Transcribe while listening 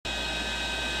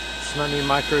It's my new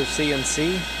micro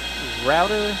CNC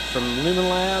router from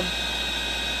Lumenlab,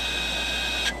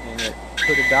 and it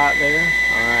put a dot there.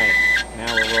 Alright,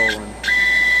 now we're rolling.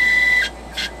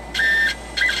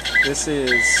 This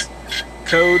is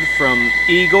code from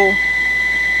Eagle,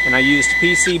 and I used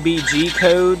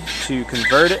PCB-GCODE to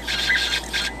convert it.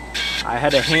 I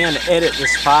had to hand edit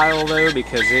this file though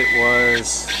because it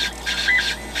was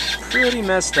pretty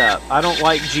messed up. I don't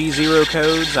like G0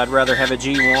 codes, I'd rather have a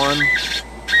G1.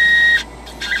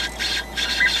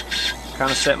 Kind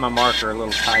of set my marker a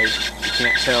little tight. You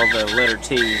can't tell the letter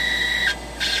T.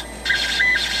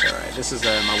 Alright, this is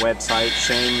my website.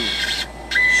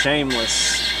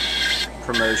 Shameless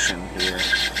promotion here.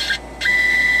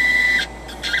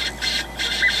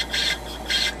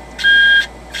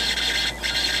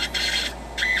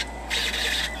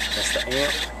 That's the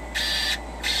amp.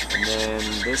 And then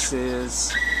this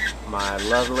is my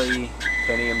lovely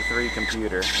Pentium 3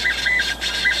 computer.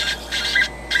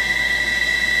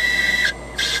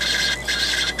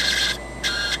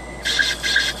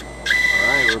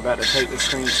 We're about to take this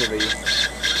thing to the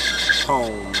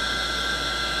home.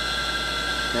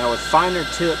 Now with finer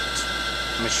tipped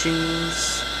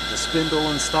machines, the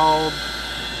spindle installed,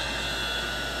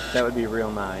 that would be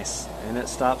real nice. And it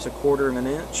stops 1/4 of an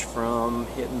inch from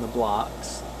hitting the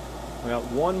blocks. We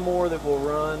got one more that will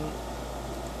run,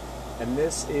 and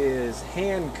this is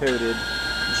hand-coded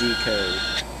G-code.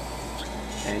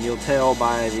 And you'll tell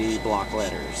by the block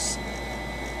letters.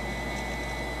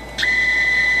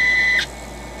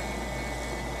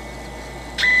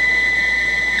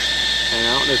 And I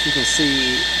don't know if you can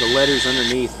see the letters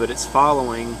underneath, but it's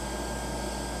following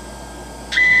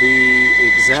the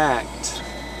exact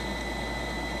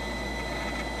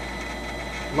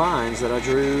lines that I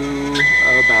drew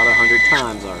about 100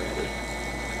 times already.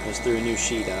 I just threw a new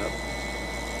sheet up.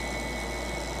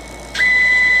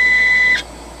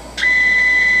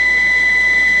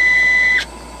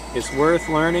 It's worth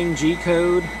learning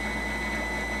G-code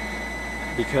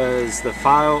because the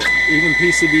file, even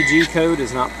PCB-GCODE,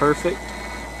 is not perfect.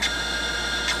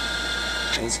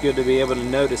 And it's good to be able to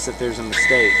notice if there's a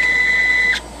mistake,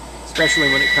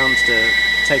 especially when it comes to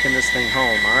taking this thing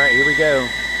home. Alright, here we go.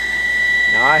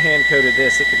 Now I hand-coded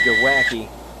this, it could go wacky.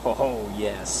 Oh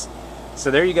yes.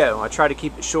 So there you go. I try to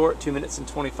keep it short, 2 minutes and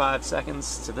 25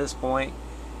 seconds to this point.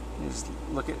 Just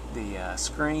look at the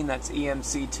screen, that's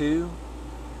EMC2.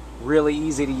 Really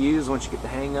easy to use once you get the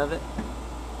hang of it.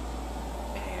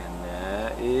 And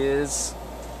that is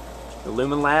the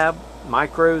Lumenlab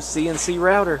micro CNC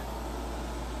router.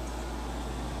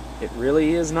 It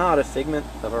really is not a figment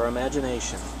of our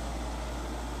imagination.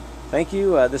 Thank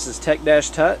you. This is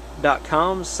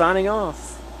tech-tut.com signing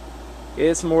off.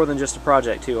 It's more than just a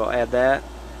project too, I'll add that.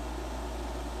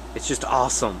 It's just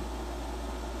awesome.